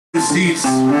seats.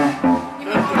 All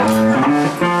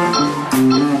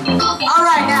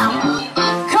right now.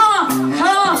 Come on,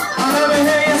 come on. Let me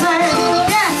hear you say,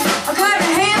 yeah. Clap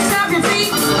your hands, stomp your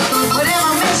feet.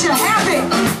 Whatever makes you happy.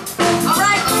 All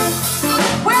right.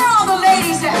 Where are all the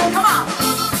ladies at? Come on.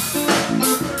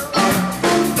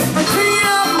 The clean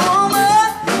up woman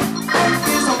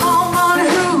is a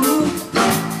woman who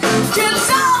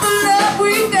gets all the love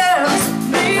we does,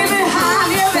 leave behind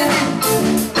your back.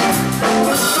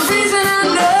 The reason I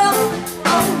love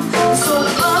so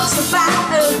much about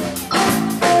her,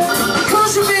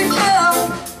 because you big girl,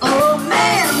 oh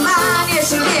man of mine,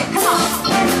 yes you did. Come on.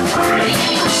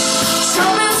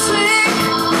 Something slick,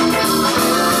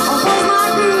 oh was my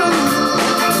girl,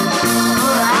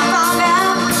 but I found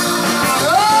out,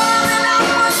 oh that I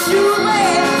was too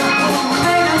late,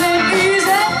 making it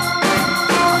easy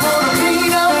for the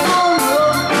clean up woman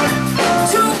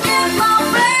to get my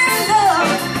baby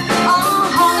love.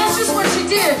 Oh, that's just what she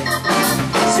did.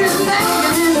 She's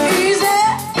making it easy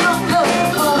for the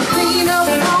clean up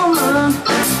woman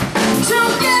to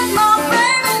get my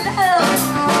baby love.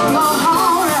 Oh,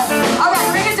 all right,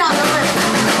 bring it down,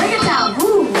 bring it down.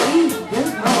 Ooh,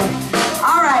 good Lord.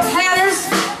 All right, Hatters.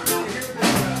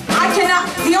 I cannot.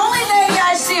 The only lady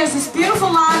I see is this beautiful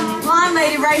blonde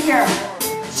lady right here.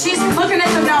 She's looking at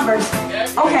the numbers.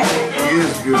 Okay. He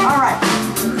is good. All right.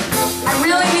 I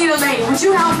really need a lady. Would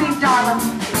you help me, darling?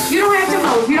 You don't have to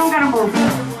move. You don't gotta move.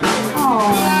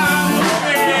 Oh.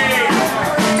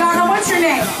 Darling, what's your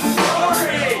name?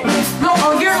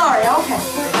 Oh, you're Lori. Okay.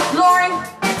 Lori,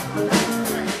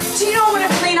 do you know what a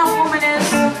clean-up woman is?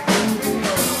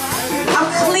 A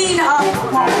clean-up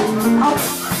woman. Oh.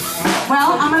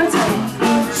 Well, I'm gonna tell you.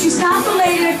 She's not the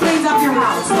lady that cleans up your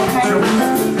house, okay?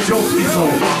 Joe Piso.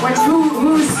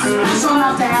 Who's showing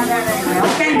up to have that anyway,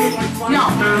 okay? No.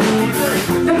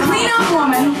 The clean-up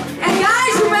woman, and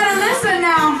guys, you better listen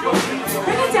now.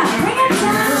 Bring it down, bring it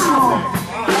down.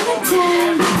 Bring it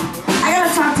down. I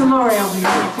gotta talk to Lori over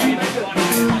here, okay?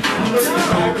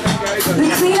 The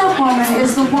clean-up woman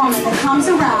is the woman that comes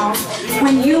around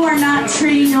when you are not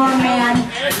treating your man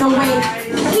the way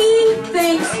he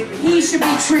thinks he should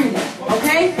be treated,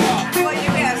 okay?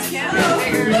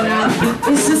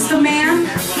 Is this the man?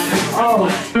 Oh.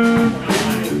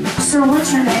 Sir,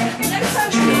 what's your name?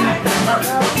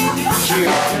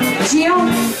 Gio?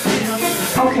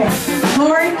 Okay.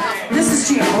 Lori, this is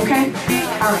Gio, okay?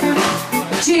 Alright.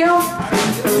 Gio,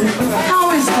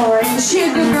 how is Lori? Is she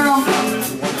a good girl?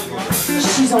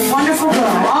 She's a wonderful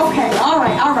girl. Okay,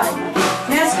 alright.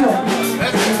 That's good.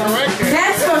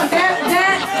 That's good.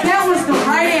 That was the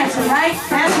right answer, right?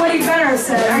 That's what he better have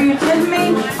said. Are you kidding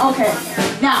me? Okay.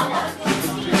 Now,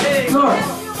 Lori,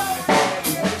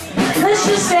 let's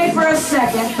just say for a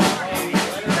second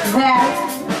that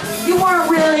you weren't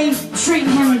really treating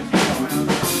him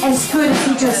as good as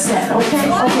he just said, okay?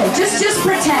 Okay, just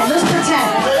pretend. Let's pretend.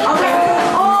 Okay.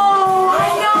 Oh,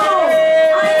 I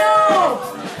know.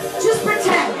 Just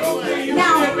pretend.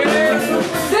 Now,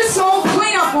 this old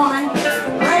cleanup woman,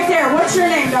 right there, what's your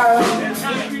name, darling?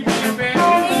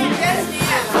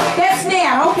 That's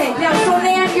Nan. Okay, now, so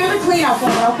Nan, you're the cleanup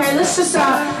woman, okay? Let's just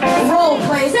role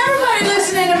play. Is everybody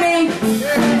listening to me?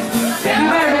 You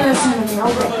better be listening to me,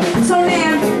 okay. So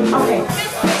Nan, okay.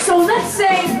 So let's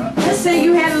say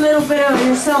you had a little bit of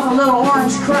yourself a little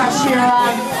orange crush here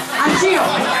on Gio.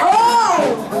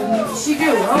 Oh! She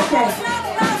do, okay.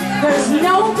 There's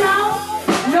no doubt.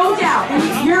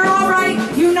 You're all right,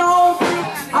 you know.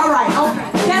 All right, okay.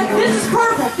 This is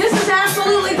perfect. This is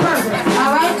absolutely perfect,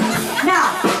 all right?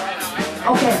 Now,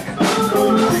 okay.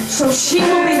 So she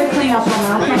will be the cleanup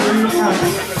woman, okay?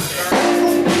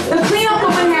 The cleanup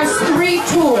woman has 3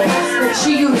 tools that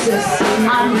she uses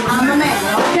on the man,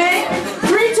 okay?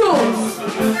 3 tools.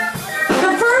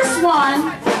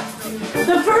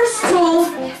 The first tool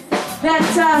that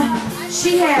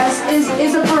she has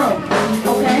is a broom,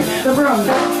 okay? The broom,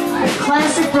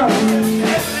 classic broom.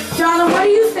 Donna, what do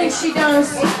you think she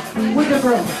does with the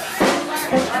broom?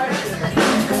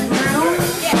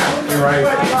 You're right.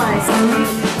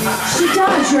 She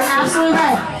does, you're absolutely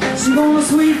right. She gonna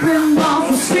sweep him off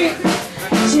the street.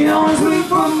 She gonna sweep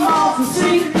him off the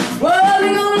street. Well,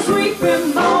 they gonna sweep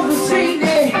him off the street.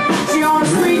 Yeah. She gonna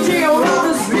sweep Gio off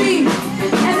the street.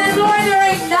 And then, Lori, there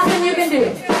ain't nothing you can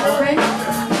do, okay?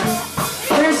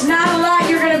 There's not a lot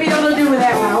you're gonna be able to do with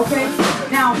that one, okay?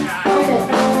 Now, okay.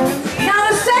 Now,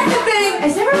 the second thing,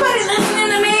 is everybody listening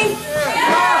to me?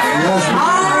 Yes.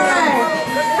 All right.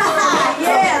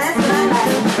 Yeah, that's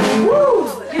nice.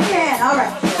 Woo, you can. All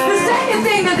right. The second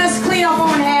thing that this cleanup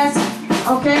woman has,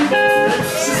 okay?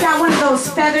 She's got one of those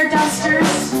feather dusters.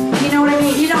 You know what I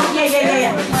mean? You know,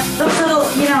 yeah. Those little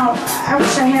know, I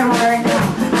wish I had one right now.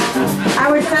 I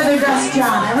would feather dust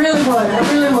John. I really would. I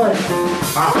really would.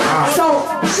 So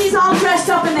she's all dressed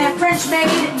up in that French maid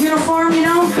uniform, you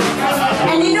know?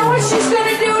 And you know what she's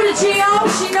gonna do to Gio?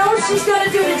 She knows she's gonna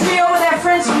do to Gio with that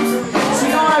French. She's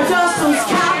gonna dust those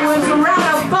cobwebs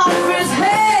around above his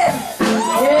head.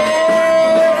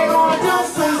 Yeah, they're gonna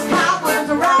dust those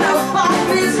cobwebs around above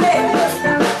his head.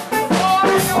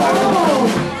 Oh,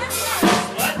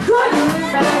 good.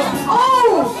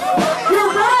 Oh,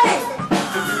 you're right.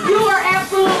 You are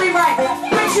absolutely right.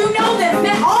 But you know that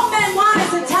all men want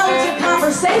is intelligent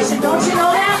conversation. Don't you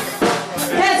know that?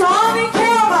 That's all they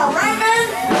care about, right, men?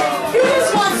 You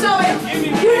just want somebody.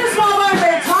 You just want somebody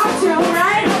to talk to,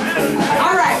 right?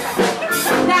 All right.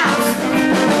 Now,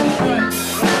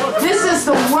 this is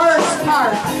the worst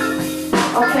part.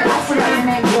 Okay, I forgot your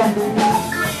name again.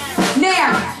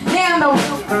 Nam, though.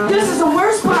 This is the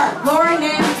worst part. Lori,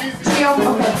 Nam, Gio.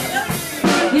 Okay.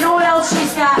 You know what else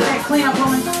she's got, that cleanup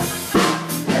woman?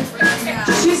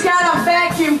 She's got a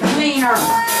vacuum cleaner.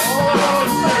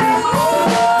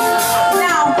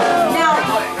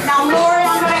 Now, Lori,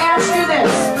 I'm going to ask you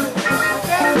this.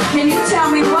 Can you tell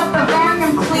me what the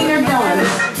vacuum cleaner does?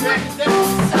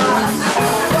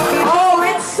 Oh,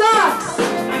 it sucks.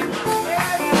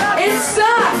 It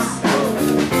sucks.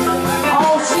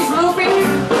 Oh, she's looping.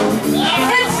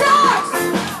 It sucks.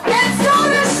 And so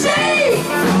does she.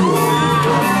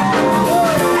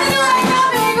 And there ain't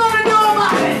nothing you're going to do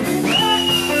about it.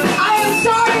 I am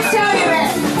sorry to tell you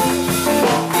that.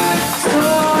 So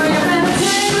you better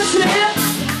take a trip.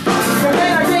 You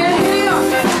better get here.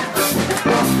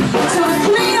 To the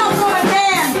cleanup woman,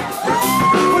 man.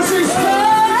 Well, she's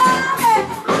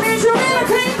I mean, you better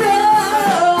clean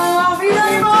up. You know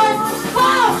your boy.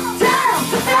 Fall down.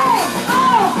 Hey.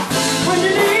 Oh. When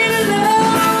you needed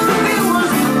love, it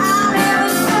was out in the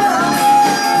sun.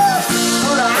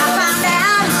 Well, I found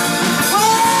out.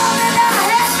 Oh, that I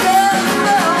had good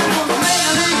love.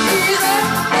 Making it easy.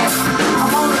 I'm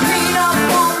gonna clean up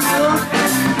on you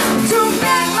to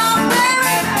get my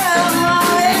baby out.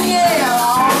 Yeah,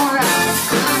 alright.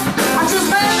 I'm just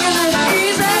making it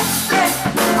easy.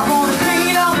 I'm gonna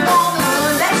clean up on you.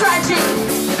 That's right, G.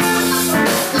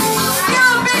 Give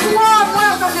a big warm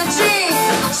welcome to G.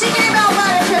 She came out by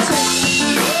the kitchen.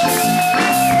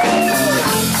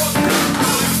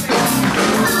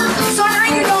 So now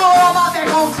you know all about that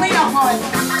whole cleanup woman.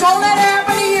 Don't let it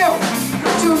happen to you.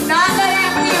 Do not let it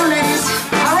happen to you, ladies.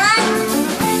 Alright?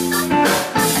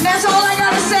 And that's all I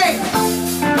gotta say.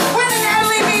 We're the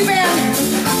Natalie B band.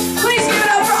 Please give it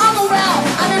up for Uncle Val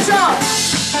on the drum.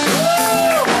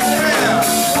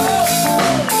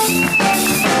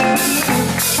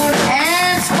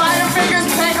 And Spider Fingers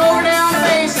take over there on the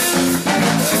bass.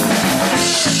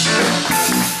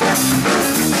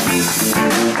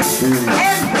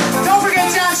 And don't forget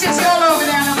John Chichiolo over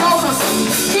there on the vocals.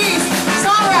 Keys.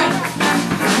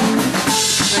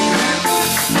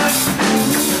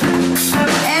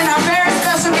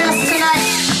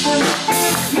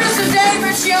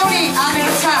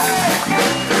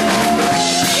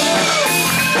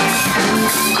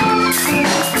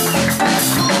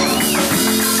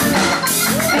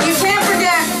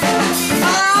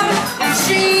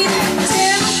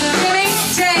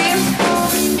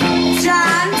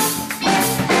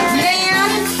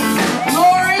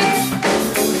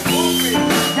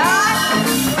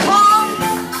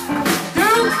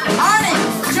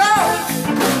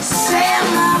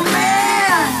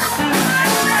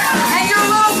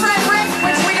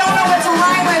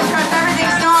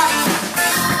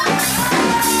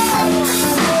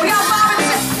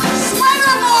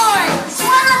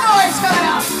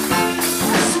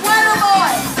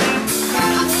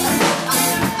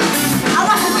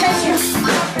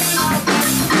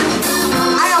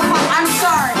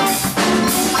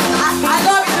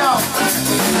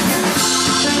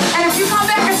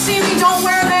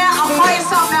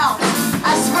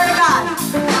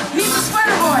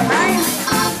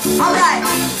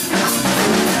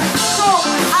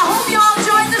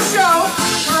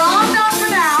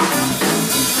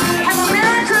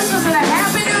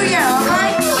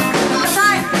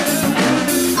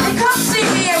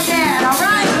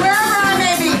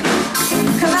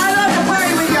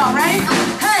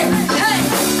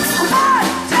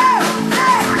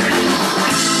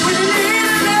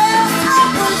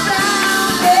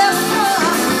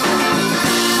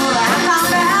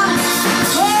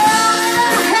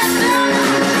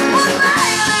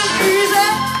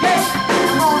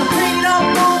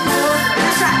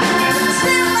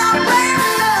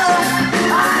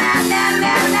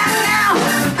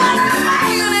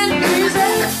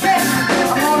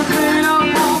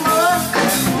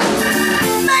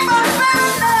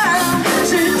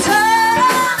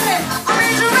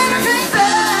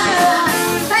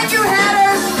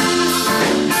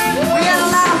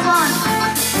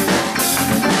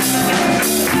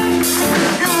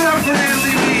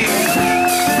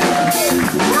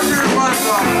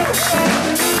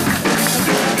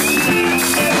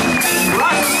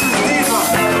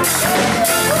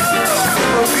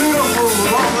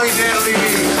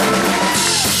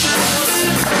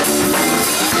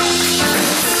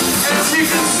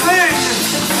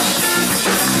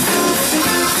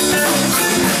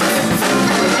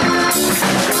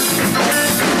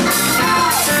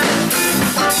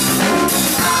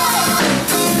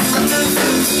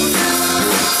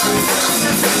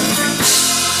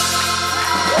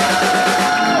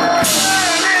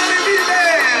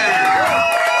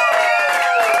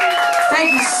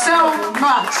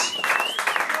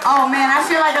 Oh man, I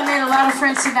feel like I made a lot of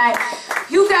friends tonight.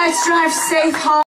 You guys drive safe home.